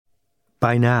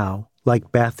By now,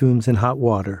 like bathrooms and hot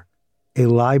water, a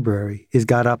library is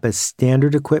got up as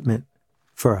standard equipment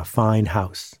for a fine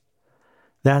house.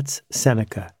 That's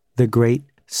Seneca, the great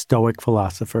Stoic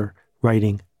philosopher,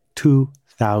 writing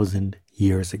 2,000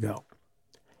 years ago.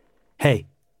 Hey,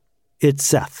 it's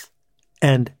Seth,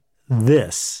 and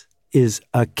this is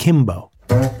Akimbo.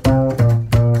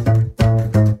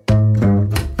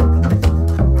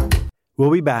 We'll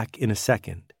be back in a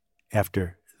second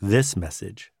after this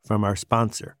message from our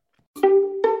sponsor.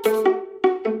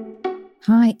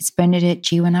 Hi, it's Bernadette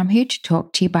Giu, and I'm here to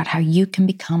talk to you about how you can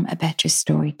become a better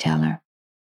storyteller.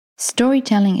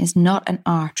 Storytelling is not an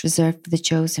art reserved for the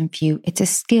chosen few. It's a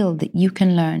skill that you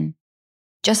can learn,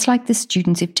 just like the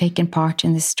students who've taken part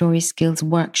in the Story Skills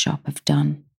Workshop have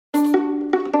done.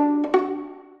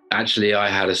 Actually, I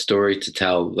had a story to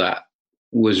tell that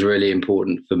was really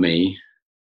important for me,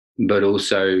 but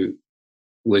also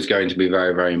was going to be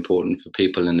very, very important for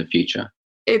people in the future.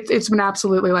 It's been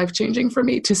absolutely life-changing for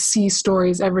me to see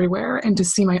stories everywhere and to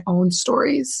see my own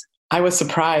stories. I was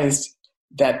surprised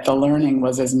that the learning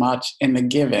was as much in the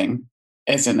giving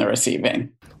as in the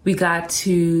receiving. We got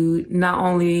to not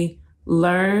only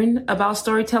learn about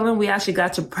storytelling, we actually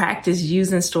got to practice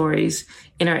using stories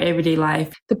in our everyday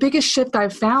life. The biggest shift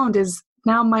I've found is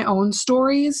now my own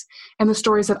stories and the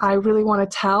stories that I really want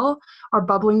to tell are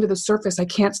bubbling to the surface. I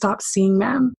can't stop seeing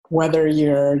them. Whether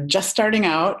you're just starting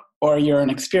out or you're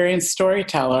an experienced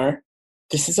storyteller,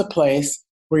 this is a place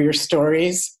where your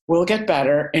stories will get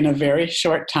better in a very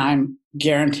short time,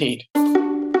 guaranteed.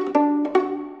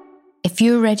 If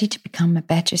you're ready to become a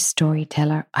better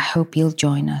storyteller, I hope you'll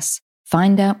join us.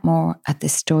 Find out more at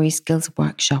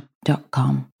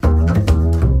thestoryskillsworkshop.com.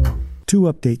 2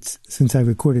 updates since I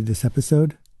recorded this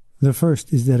episode. The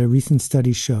first is that a recent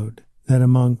study showed that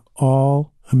among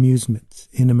all amusements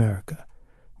in America,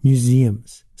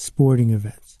 museums, sporting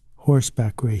events,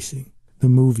 horseback racing, the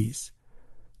movies,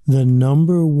 the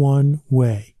number one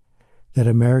way that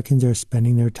Americans are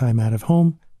spending their time out of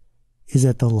home is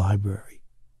at the library.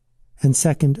 And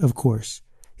second, of course,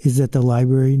 is that the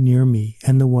library near me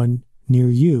and the one near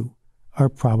you are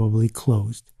probably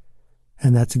closed.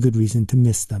 And that's a good reason to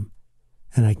miss them.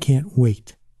 And I can't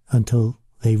wait until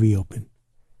they reopen.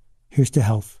 Here's to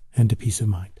health and to peace of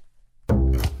mind.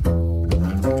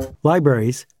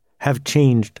 Libraries have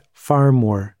changed far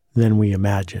more than we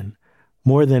imagine.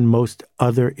 More than most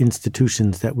other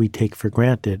institutions that we take for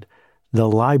granted, the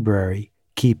library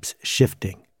keeps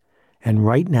shifting. And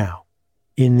right now,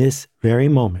 in this very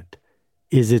moment,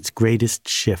 is its greatest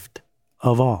shift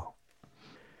of all.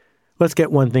 Let's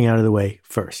get one thing out of the way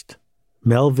first.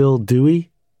 Melville Dewey,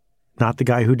 not the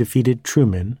guy who defeated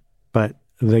Truman, but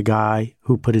the guy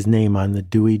who put his name on the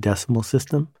Dewey Decimal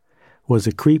System, was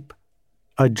a creep,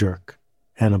 a jerk,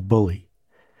 and a bully.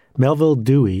 Melville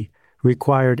Dewey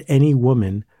required any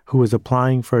woman who was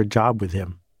applying for a job with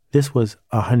him, this was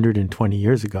 120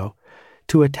 years ago,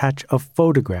 to attach a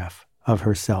photograph of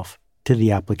herself to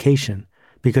the application,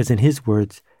 because in his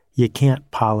words, you can't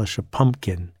polish a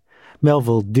pumpkin.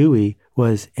 Melville Dewey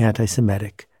was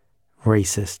anti-Semitic,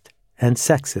 racist, and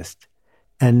sexist.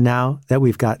 And now that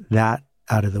we've got that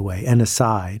out of the way, an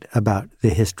aside about the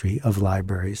history of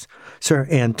libraries, Sir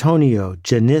Antonio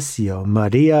Genesio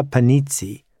Maria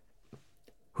Panizzi,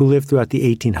 who lived throughout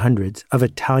the 1800s, of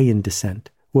Italian descent,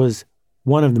 was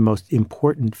one of the most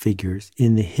important figures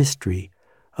in the history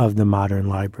of the modern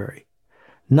library.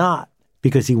 Not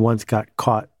because he once got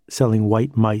caught selling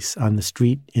white mice on the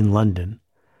street in London.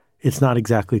 It's not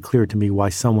exactly clear to me why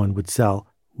someone would sell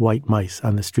white mice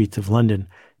on the streets of London,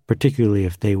 particularly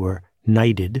if they were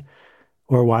knighted,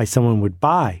 or why someone would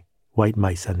buy white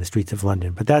mice on the streets of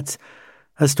London. But that's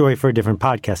a story for a different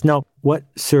podcast. No, what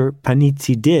Sir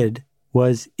Panizzi did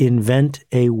was invent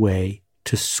a way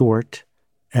to sort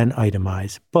and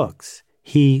itemize books.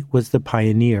 He was the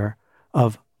pioneer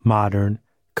of modern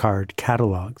card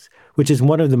catalogs, which is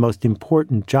one of the most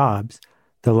important jobs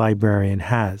the librarian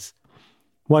has.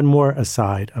 One more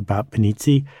aside about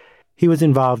Panizzi. He was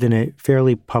involved in a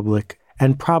fairly public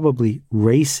and probably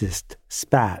racist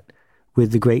spat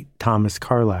with the great Thomas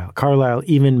Carlyle. Carlyle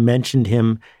even mentioned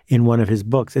him in one of his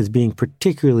books as being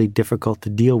particularly difficult to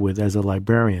deal with as a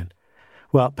librarian.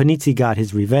 Well, Panizzi got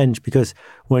his revenge because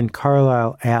when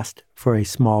Carlyle asked for a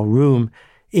small room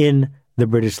in the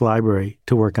British Library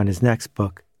to work on his next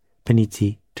book,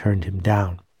 Panizzi turned him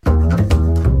down.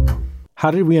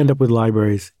 How did we end up with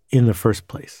libraries in the first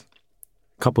place?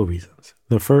 A couple of reasons.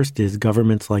 The first is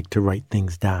governments like to write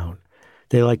things down.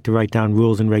 They like to write down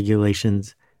rules and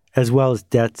regulations, as well as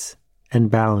debts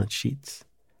and balance sheets.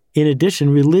 In addition,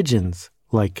 religions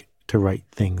like to write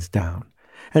things down.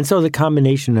 And so the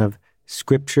combination of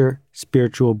scripture,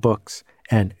 spiritual books,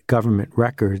 and government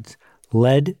records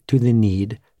led to the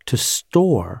need to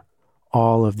store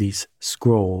all of these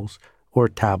scrolls or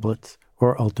tablets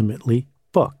or ultimately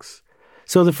books.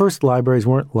 So the first libraries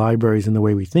weren't libraries in the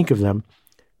way we think of them.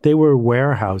 They were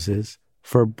warehouses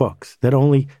for books that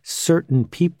only certain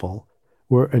people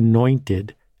were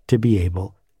anointed to be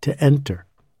able to enter.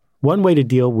 One way to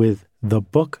deal with the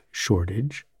book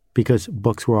shortage, because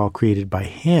books were all created by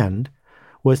hand,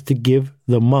 was to give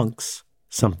the monks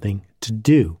something to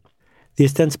do. The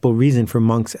ostensible reason for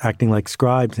monks acting like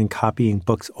scribes and copying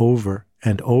books over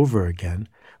and over again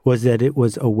was that it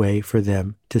was a way for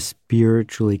them to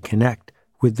spiritually connect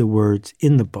with the words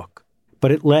in the book.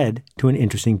 But it led to an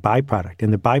interesting byproduct,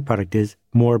 and the byproduct is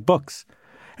more books.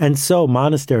 And so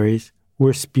monasteries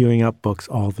were spewing out books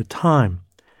all the time.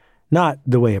 Not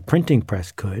the way a printing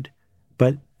press could,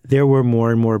 but there were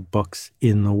more and more books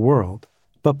in the world.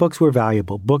 But books were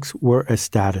valuable. Books were a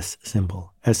status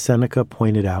symbol. As Seneca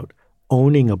pointed out,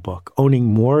 owning a book, owning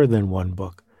more than one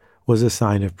book, was a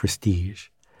sign of prestige.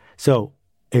 So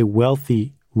a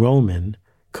wealthy Roman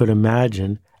could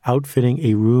imagine outfitting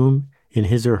a room in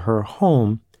his or her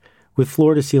home with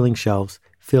floor-to-ceiling shelves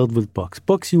filled with books,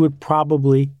 books you would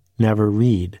probably never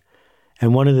read.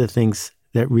 And one of the things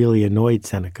that really annoyed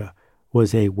Seneca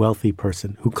was a wealthy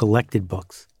person who collected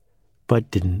books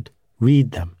but didn't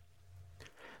read them.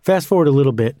 Fast forward a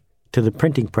little bit to the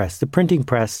printing press. The printing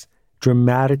press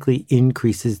dramatically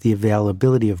increases the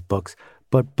availability of books,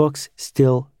 but books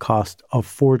still cost a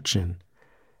fortune.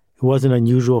 It wasn't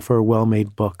unusual for a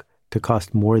well-made book to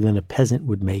cost more than a peasant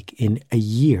would make in a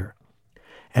year.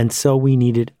 And so we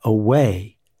needed a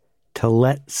way to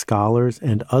let scholars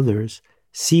and others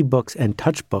see books and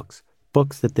touch books,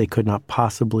 books that they could not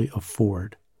possibly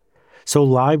afford. So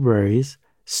libraries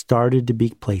started to be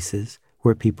places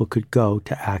where people could go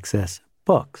to access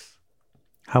books.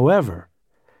 However,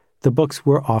 the books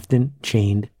were often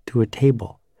chained to a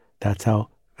table. That's how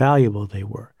valuable they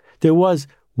were. There was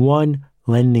one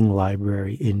lending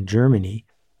library in Germany,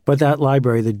 but that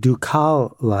library, the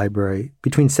Ducal Library,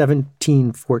 between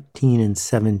 1714 and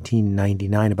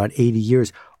 1799, about 80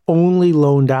 years, only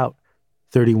loaned out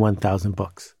 31,000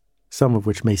 books, some of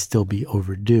which may still be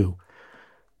overdue.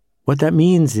 What that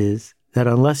means is that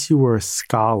unless you were a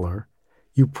scholar,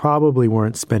 you probably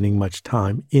weren't spending much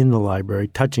time in the library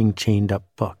touching chained-up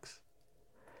books.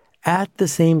 At the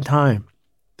same time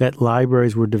that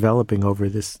libraries were developing over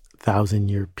this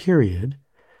 1,000-year period,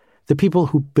 the people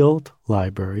who built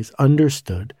libraries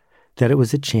understood that it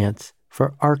was a chance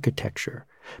for architecture.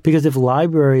 Because if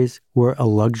libraries were a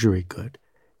luxury good,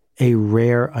 a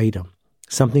rare item,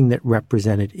 something that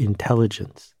represented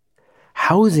intelligence,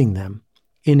 housing them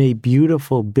in a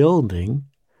beautiful building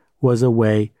was a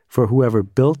way for whoever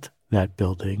built that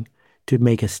building to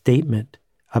make a statement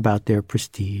about their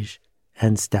prestige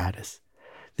and status.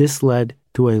 This led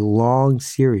to a long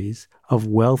series of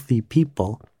wealthy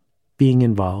people being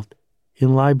involved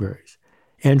in libraries.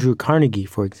 Andrew Carnegie,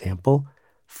 for example,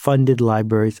 funded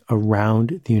libraries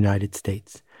around the United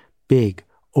States, big,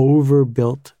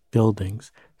 overbuilt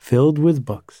buildings filled with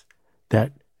books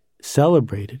that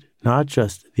celebrated not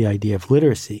just the idea of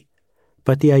literacy,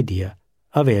 but the idea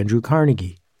of Andrew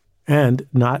Carnegie. And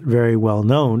not very well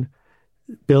known,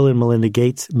 Bill and Melinda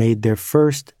Gates made their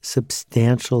first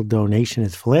substantial donation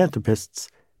as philanthropists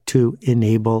to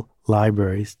enable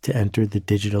libraries to enter the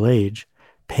digital age,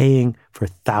 paying for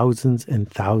thousands and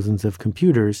thousands of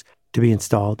computers to be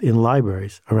installed in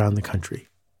libraries around the country.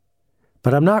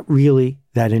 But I'm not really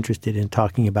that interested in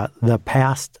talking about the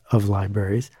past of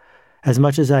libraries as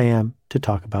much as I am to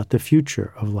talk about the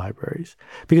future of libraries.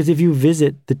 Because if you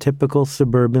visit the typical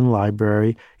suburban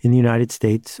library in the United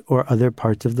States or other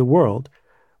parts of the world,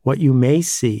 what you may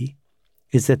see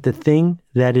is that the thing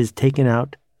that is taken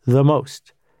out the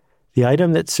most, the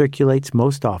item that circulates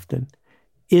most often,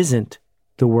 isn't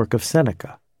the work of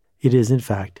Seneca. It is, in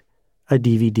fact, a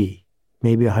DVD,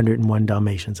 maybe 101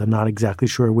 Dalmatians. I'm not exactly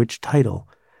sure which title,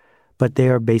 but they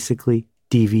are basically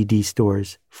DVD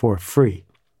stores for free.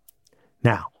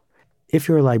 Now, if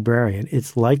you're a librarian,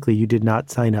 it's likely you did not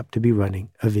sign up to be running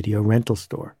a video rental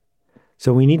store.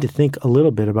 So we need to think a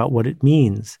little bit about what it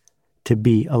means to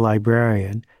be a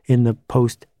librarian in the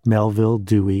post-Melville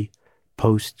Dewey,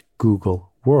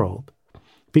 post-Google world.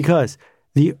 Because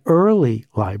the early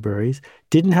libraries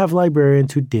didn't have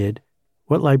librarians who did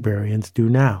what librarians do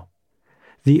now.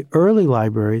 The early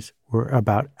libraries were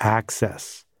about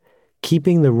access,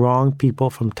 keeping the wrong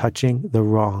people from touching the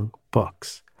wrong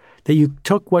books. That you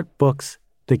took what books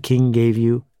the king gave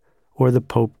you or the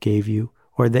pope gave you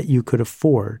or that you could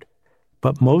afford,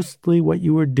 but mostly what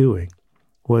you were doing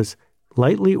was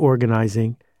lightly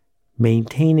organizing,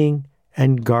 maintaining,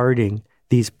 and guarding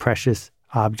these precious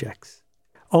objects.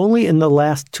 Only in the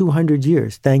last 200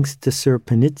 years, thanks to Sir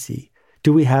Panizzi,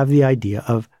 do we have the idea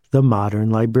of the modern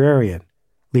librarian,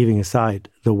 leaving aside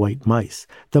the white mice.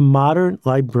 The modern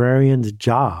librarian's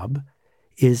job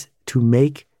is to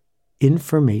make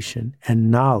information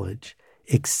and knowledge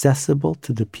accessible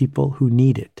to the people who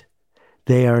need it.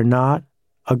 They are not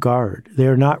a guard. They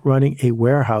are not running a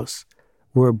warehouse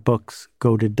where books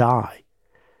go to die.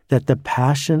 That the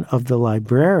passion of the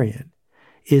librarian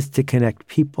is to connect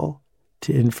people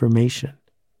to information.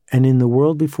 And in the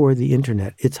world before the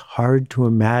internet, it's hard to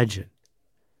imagine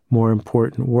more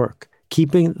important work,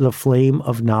 keeping the flame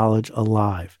of knowledge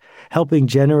alive, helping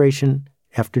generation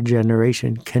after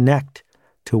generation connect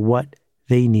to what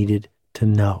they needed to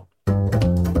know.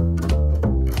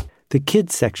 The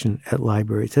kids section at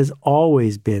libraries has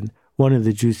always been one of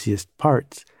the juiciest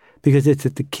parts because it's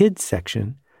at the kids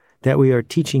section that we are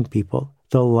teaching people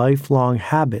the lifelong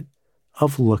habit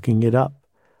of looking it up,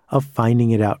 of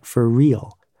finding it out for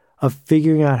real, of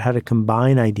figuring out how to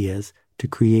combine ideas to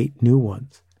create new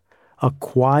ones. A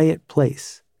quiet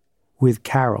place with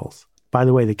carols. By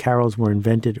the way, the carols were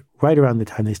invented right around the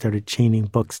time they started chaining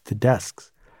books to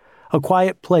desks. A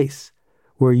quiet place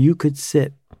where you could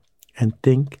sit and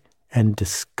think and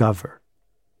discover.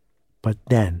 But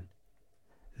then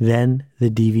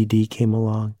the DVD came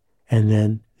along, and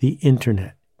then the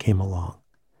internet came along.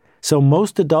 So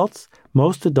most adults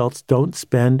don't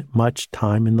spend much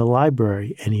time in the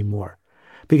library anymore.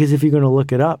 Because if you're going to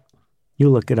look it up, you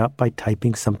look it up by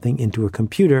typing something into a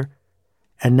computer,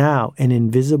 and now an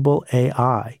invisible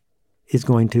AI is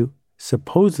going to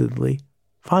supposedly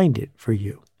find it for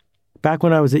you. Back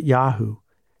when I was at Yahoo,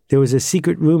 there was a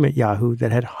secret room at Yahoo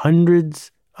that had hundreds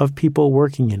of people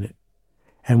working in it.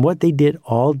 And what they did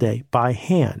all day by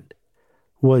hand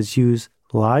was use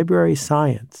library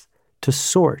science to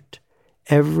sort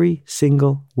every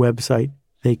single website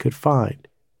they could find.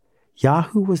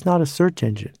 Yahoo was not a search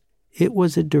engine. It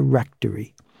was a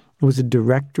directory. It was a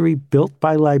directory built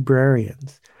by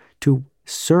librarians to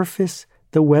surface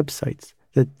the websites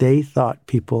that they thought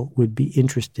people would be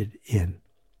interested in.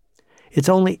 It's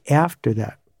only after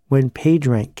that, when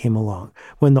PageRank came along,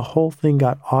 when the whole thing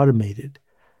got automated,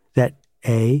 that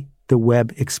A, the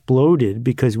web exploded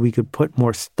because we could put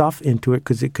more stuff into it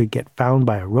because it could get found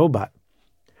by a robot.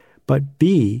 But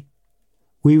B,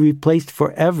 we replaced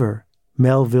forever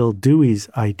Melville Dewey's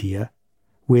idea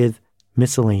with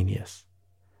miscellaneous.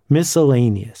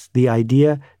 Miscellaneous, the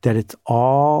idea that it's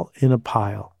all in a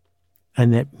pile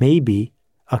and that maybe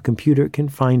a computer can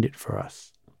find it for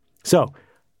us. So,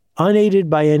 unaided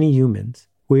by any humans,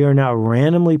 we are now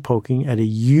randomly poking at a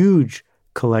huge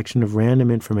collection of random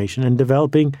information and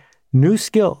developing new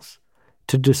skills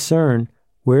to discern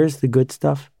where's the good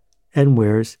stuff and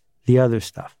where's the other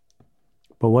stuff.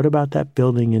 But what about that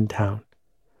building in town?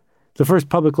 The first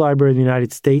public library in the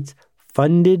United States,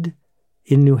 funded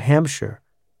in New Hampshire,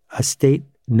 a state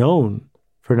known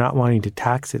for not wanting to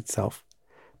tax itself,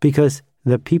 because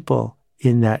the people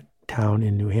in that town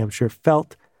in New Hampshire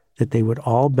felt that they would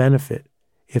all benefit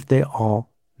if they all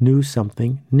knew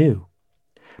something new.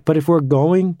 But if we're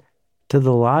going to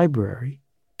the library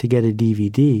to get a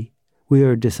DVD, we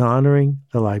are dishonoring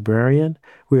the librarian.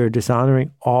 We are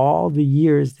dishonoring all the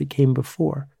years that came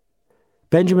before.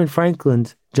 Benjamin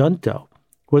Franklin's Junto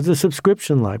was a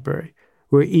subscription library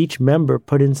where each member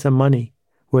put in some money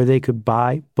where they could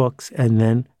buy books and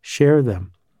then share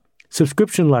them.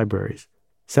 Subscription libraries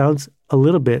sounds a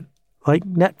little bit like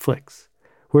Netflix,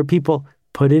 where people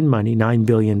put in money, $9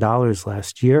 billion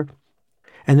last year,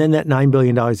 and then that $9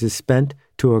 billion is spent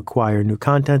to acquire new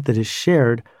content that is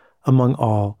shared among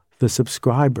all the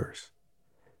subscribers.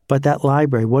 But that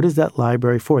library, what is that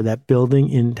library for? That building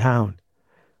in town?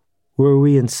 Were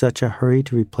we in such a hurry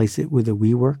to replace it with a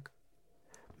WeWork?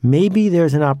 Maybe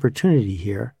there's an opportunity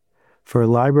here for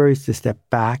libraries to step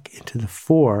back into the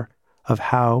fore of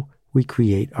how we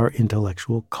create our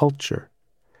intellectual culture.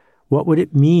 What would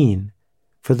it mean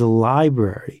for the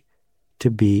library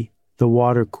to be the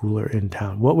water cooler in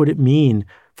town? What would it mean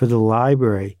for the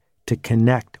library to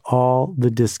connect all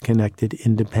the disconnected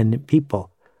independent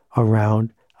people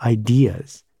around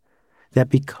ideas? That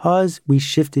because we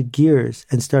shifted gears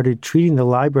and started treating the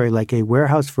library like a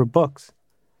warehouse for books,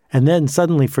 and then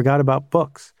suddenly forgot about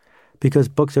books, because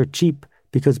books are cheap,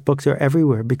 because books are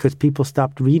everywhere, because people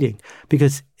stopped reading,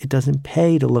 because it doesn't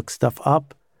pay to look stuff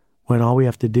up when all we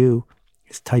have to do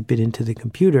is type it into the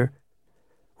computer,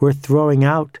 we're throwing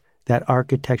out that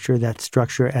architecture, that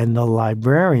structure, and the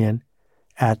librarian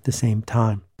at the same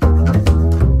time.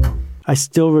 I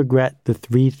still regret the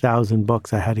 3,000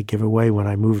 books I had to give away when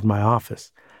I moved my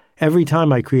office. Every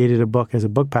time I created a book as a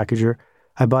book packager,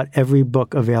 I bought every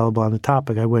book available on the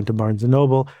topic. I went to Barnes &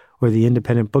 Noble or the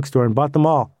independent bookstore and bought them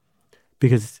all,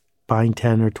 because buying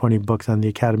 10 or 20 books on the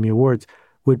Academy Awards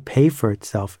would pay for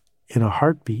itself in a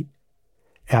heartbeat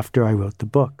after I wrote the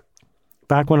book.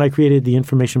 Back when I created the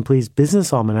Information Please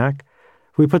Business Almanac,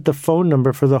 we put the phone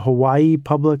number for the Hawaii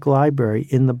Public Library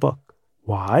in the book.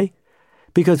 Why?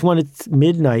 Because when it's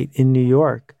midnight in New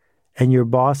York and your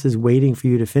boss is waiting for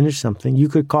you to finish something, you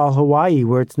could call Hawaii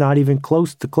where it's not even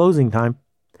close to closing time,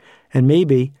 and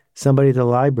maybe somebody at the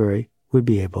library would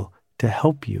be able to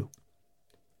help you.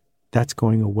 That's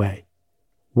going away.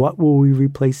 What will we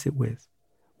replace it with?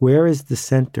 Where is the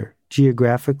center,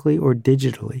 geographically or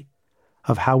digitally,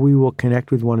 of how we will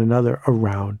connect with one another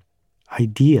around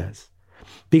ideas?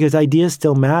 Because ideas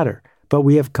still matter, but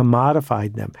we have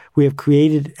commodified them. We have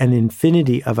created an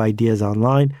infinity of ideas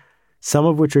online, some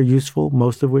of which are useful,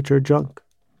 most of which are junk.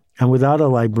 And without a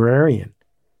librarian,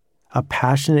 a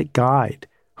passionate guide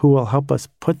who will help us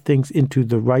put things into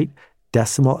the right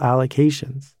decimal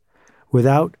allocations,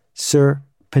 without Sir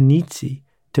Panizzi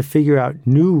to figure out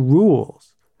new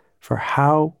rules for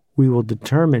how we will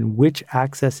determine which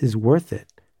access is worth it,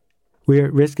 we are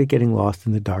at risk of getting lost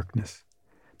in the darkness.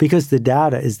 Because the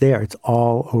data is there, it's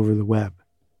all over the web.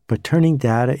 But turning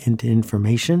data into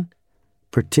information,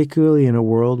 particularly in a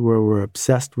world where we're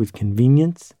obsessed with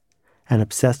convenience and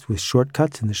obsessed with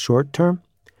shortcuts in the short term,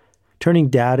 turning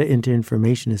data into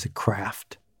information is a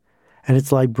craft. And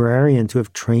it's librarians who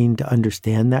have trained to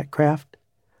understand that craft,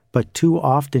 but too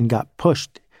often got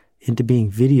pushed into being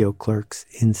video clerks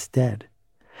instead.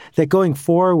 That going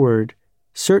forward,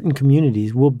 certain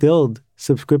communities will build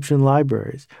subscription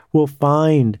libraries, will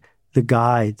find the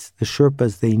guides, the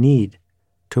Sherpas they need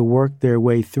to work their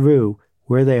way through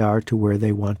where they are to where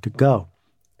they want to go.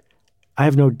 I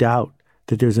have no doubt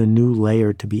that there's a new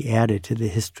layer to be added to the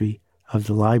history of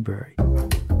the library.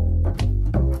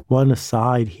 One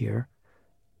aside here,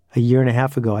 a year and a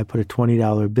half ago, I put a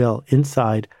 $20 bill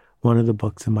inside one of the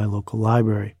books in my local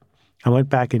library. I went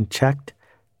back and checked,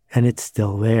 and it's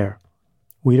still there.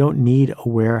 We don't need a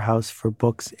warehouse for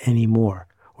books anymore,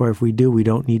 or if we do, we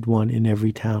don't need one in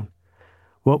every town.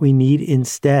 What we need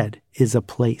instead is a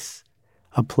place,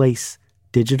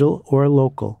 digital or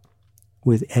local,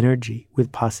 with energy,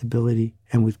 with possibility,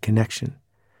 and with connection.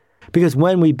 Because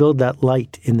when we build that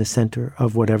light in the center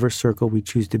of whatever circle we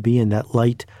choose to be in, that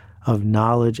light of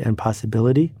knowledge and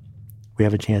possibility, we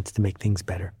have a chance to make things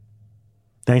better.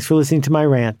 Thanks for listening to my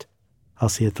rant. I'll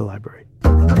see you at the library.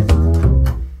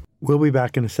 We'll be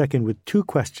back in a second with 2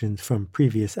 questions from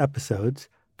previous episodes.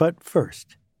 But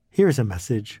first, here's a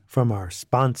message from our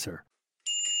sponsor.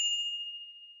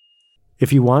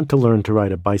 If you want to learn to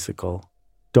ride a bicycle,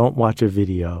 don't watch a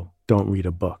video, don't read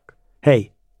a book.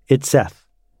 Hey, it's Seth,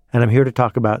 and I'm here to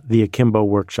talk about the Akimbo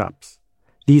workshops.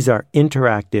 These are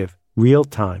interactive,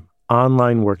 real-time,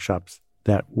 online workshops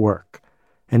that work.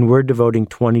 And we're devoting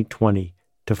 2020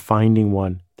 to finding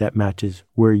one that matches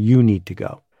where you need to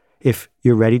go. If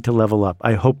you're ready to level up,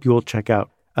 I hope you'll check out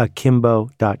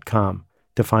akimbo.com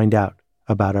to find out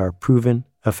about our proven,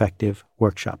 effective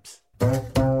workshops.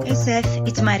 Hey, Seth,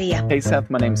 it's Maria. Hey, Seth,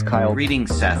 my name's Kyle.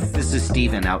 Greetings, Seth. This is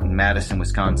Steven out in Madison,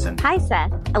 Wisconsin. Hi,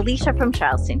 Seth. Alicia from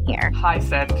Charleston here. Hi,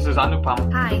 Seth. This is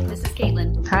Anupam. Hi, this is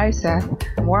Caitlin. Hi, Seth.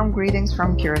 Warm greetings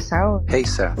from Curacao. Hey,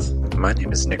 Seth. My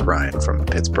name is Nick Ryan from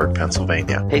Pittsburgh,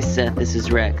 Pennsylvania. Hey, Seth. This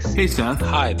is Rex. Hey, Seth.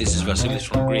 Hi, this is Vasilis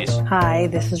from Greece. Hi,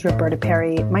 this is Roberta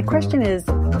Perry. My question is...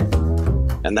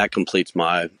 And that completes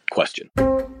my question.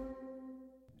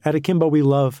 At Akimbo, we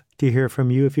love to hear from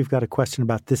you. If you've got a question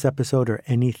about this episode or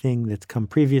anything that's come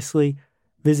previously,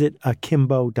 visit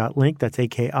akimbo.link, that's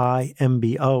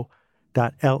akimbo.link,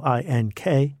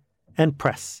 and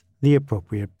press the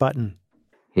appropriate button.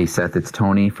 Hey, Seth, it's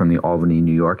Tony from the Albany,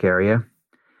 New York area.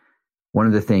 One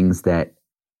of the things that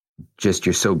just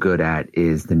you're so good at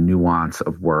is the nuance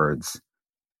of words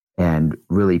and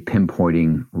really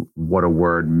pinpointing what a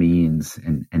word means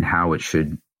and how it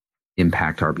should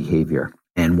impact our behavior.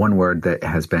 And one word that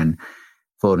has been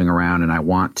floating around, and I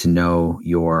want to know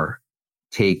your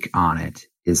take on it,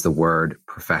 is the word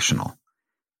professional.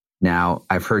 Now,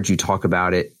 I've heard you talk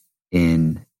about it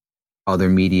in other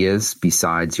medias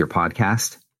besides your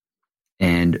podcast.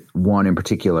 And one in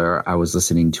particular, I was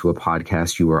listening to a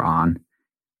podcast you were on,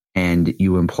 and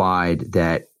you implied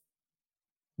that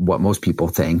what most people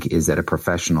think is that a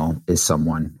professional is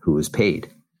someone who is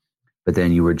paid. But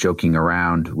then you were joking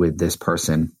around with this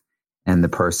person, and the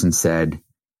person said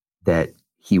that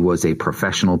he was a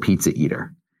professional pizza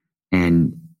eater.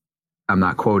 And I'm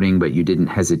not quoting, but you didn't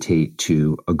hesitate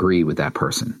to agree with that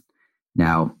person.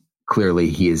 Now, clearly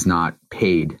he is not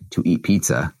paid to eat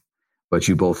pizza, but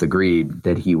you both agreed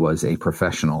that he was a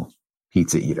professional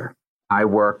pizza eater. I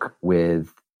work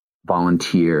with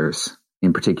volunteers,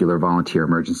 in particular volunteer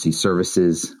emergency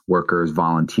services workers,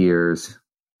 volunteers,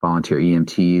 volunteer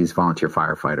EMTs, volunteer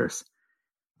firefighters.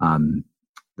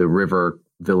 The river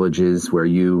villages where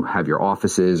you have your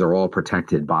offices are all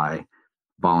protected by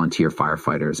volunteer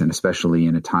firefighters. And especially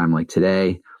in a time like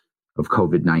today of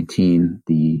COVID-19,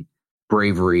 the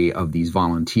bravery of these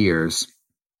volunteers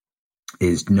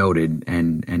is noted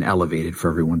and elevated for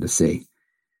everyone to see.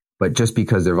 But just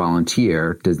because they're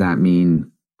volunteer, does that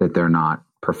mean that they're not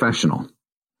professional?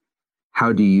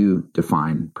 How do you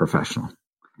define professional?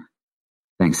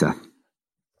 Thanks, Seth.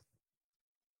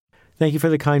 Thank you for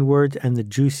the kind words and the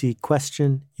juicy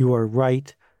question. You are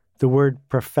right. The word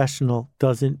professional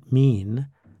doesn't mean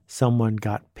someone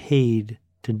got paid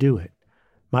to do it.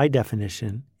 My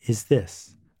definition is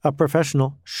this. A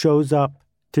professional shows up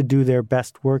to do their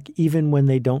best work even when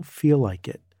they don't feel like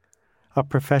it. A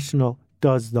professional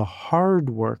does the hard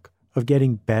work of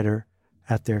getting better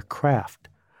at their craft.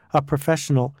 A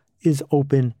professional is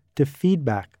open to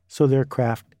feedback so their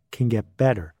craft can get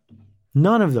better.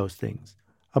 None of those things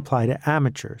apply to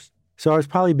amateurs. So I was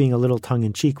probably being a little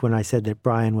tongue-in-cheek when I said that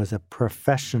Brian was a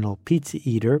professional pizza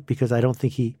eater, because I don't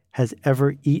think he has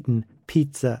ever eaten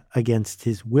pizza against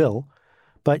his will.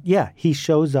 But yeah, he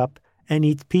shows up and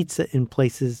eats pizza in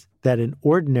places that an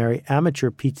ordinary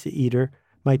amateur pizza eater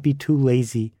might be too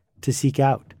lazy to seek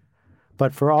out.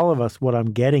 But for all of us, what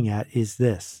I'm getting at is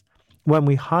this. When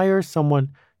we hire someone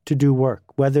to do work,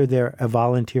 whether they're a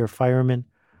volunteer fireman,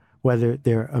 whether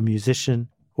they're a musician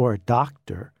or a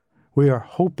doctor, we are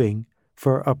hoping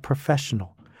for a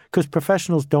professional. Because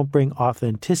professionals don't bring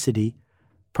authenticity.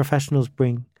 Professionals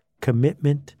bring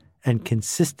commitment and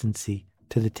consistency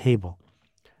to the table.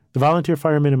 The volunteer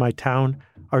firemen in my town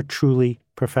are truly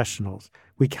professionals.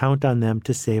 We count on them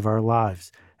to save our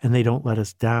lives, and they don't let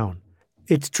us down.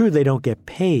 It's true they don't get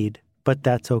paid, but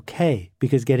that's okay,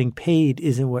 because getting paid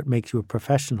isn't what makes you a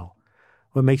professional.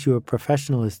 What makes you a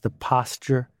professional is the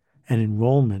posture and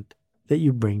enrollment that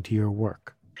you bring to your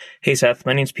work. Hey Seth,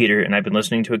 my name's Peter, and I've been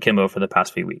listening to Akimbo for the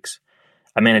past few weeks.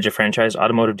 I manage a franchise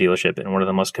automotive dealership in one of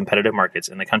the most competitive markets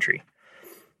in the country.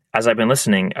 As I've been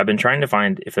listening, I've been trying to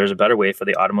find if there's a better way for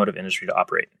the automotive industry to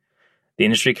operate. The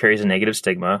industry carries a negative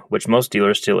stigma, which most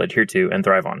dealers still adhere to and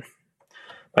thrive on.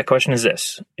 My question is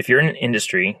this. If you're in an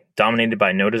industry dominated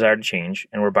by no desire to change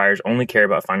and where buyers only care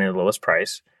about finding the lowest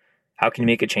price, how can you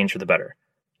make a change for the better?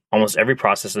 Almost every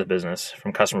process of the business,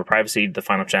 from customer privacy to the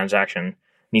final transaction,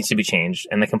 needs to be changed,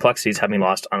 and the complexities have been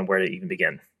lost on where to even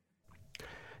begin.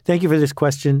 Thank you for this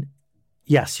question.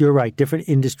 Yes, you're right. Different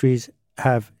industries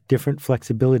have different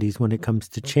flexibilities when it comes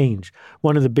to change.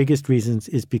 One of the biggest reasons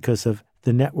is because of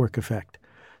the network effect.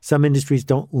 Some industries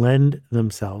don't lend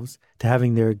themselves to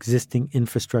having their existing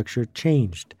infrastructure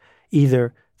changed.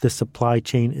 Either the supply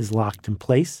chain is locked in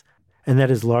place, and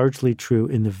that is largely true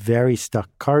in the very stuck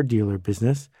car dealer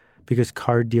business, because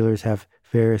car dealers have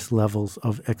various levels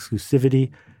of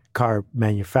exclusivity. Car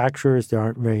manufacturers, there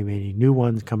aren't very many new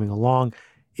ones coming along.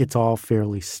 It's all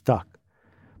fairly stuck.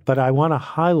 But I want to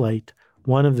highlight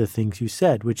one of the things you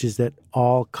said, which is that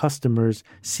all customers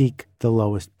seek the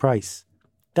lowest price.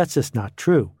 That's just not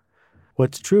true.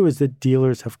 What's true is that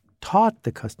dealers have taught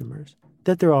the customers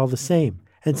that they're all the same.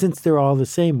 And since they're all the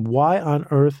same, why on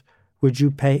earth would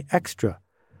you pay extra?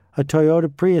 A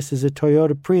Toyota Prius is a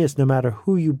Toyota Prius no matter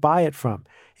who you buy it from.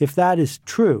 If that is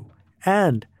true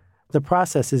and the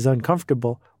process is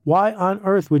uncomfortable, why on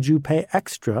earth would you pay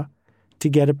extra to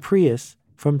get a Prius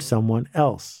from someone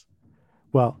else?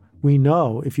 Well, we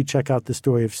know, if you check out the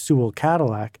story of Sewell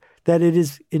Cadillac, that it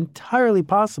is entirely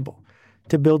possible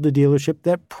to build a dealership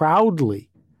that proudly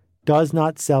does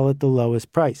not sell at the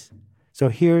lowest price. So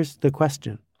here's the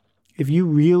question. If you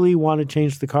really want to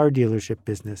change the car dealership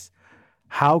business,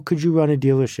 how could you run a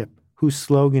dealership whose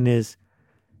slogan is,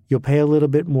 you'll pay a little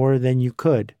bit more than you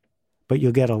could, but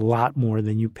you'll get a lot more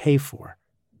than you pay for?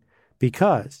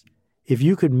 Because if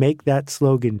you could make that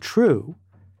slogan true,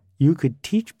 you could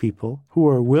teach people who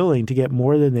are willing to get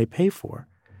more than they pay for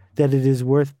that it is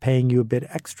worth paying you a bit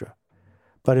extra.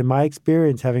 But in my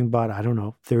experience, having bought,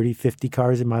 30, 50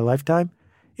 cars in my lifetime,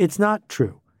 it's not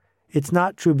true. It's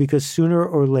not true because sooner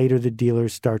or later the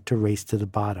dealers start to race to the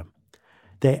bottom.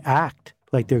 They act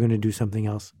like they're going to do something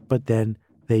else, but then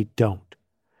they don't.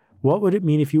 What would it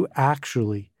mean if you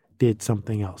actually did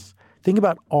something else? Think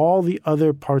about all the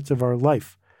other parts of our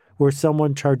life where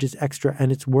someone charges extra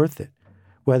and it's worth it,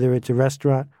 whether it's a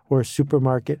restaurant or a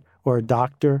supermarket or a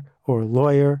doctor or a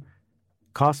lawyer.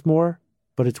 Costs more,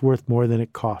 but it's worth more than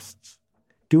it costs.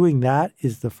 Doing that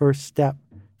is the first step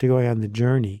to going on the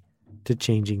journey to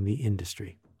changing the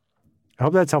industry. I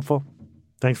hope that's helpful.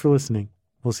 Thanks for listening.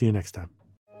 We'll see you next time.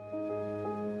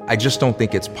 I just don't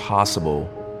think it's possible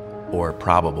or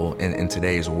probable in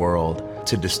today's world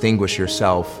to distinguish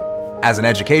yourself as an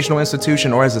educational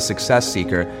institution or as a success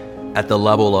seeker at the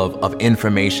level of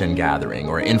information gathering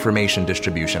or information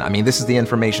distribution. I mean, this is the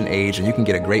information age, and you can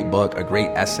get a great book, a great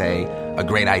essay, a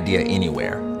great idea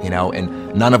anywhere,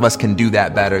 and none of us can do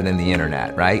that better than the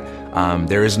internet, right?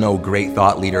 There is no great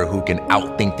thought leader who can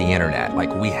outthink the internet.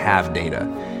 Like, we have data.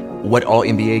 What Alt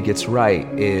MBA gets right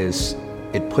is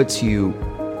it puts you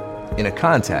in a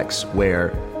context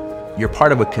where you're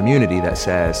part of a community that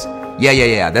says,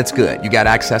 yeah, that's good. You got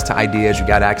access to ideas, you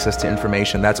got access to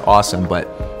information, that's awesome, but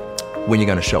when are you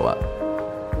going to show up?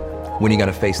 When are you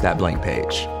going to face that blank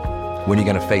page? When are you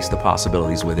going to face the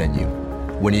possibilities within you?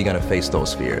 When are you going to face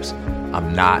those fears?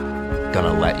 I'm not going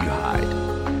to let you hide.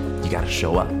 You got to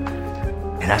show up.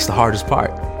 And that's the hardest part.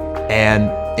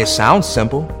 And it sounds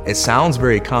simple. It sounds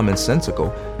very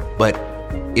commonsensical, but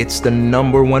it's the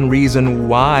number one reason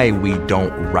why we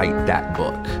don't write that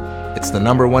book. It's the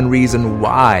number one reason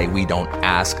why we don't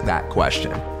ask that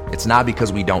question. It's not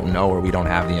because we don't know or we don't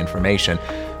have the information.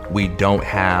 We don't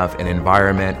have an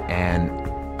environment and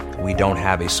we don't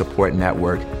have a support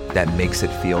network that makes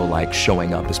it feel like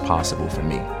showing up is possible for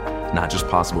me. Not just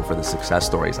possible for the success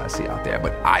stories I see out there,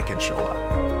 but I can show up.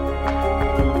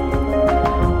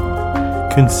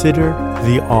 Consider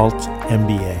the Alt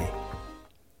MBA.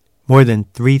 More than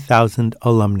 3,000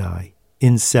 alumni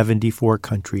in 74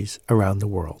 countries around the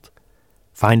world.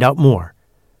 Find out more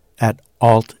at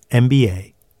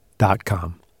altmba.com.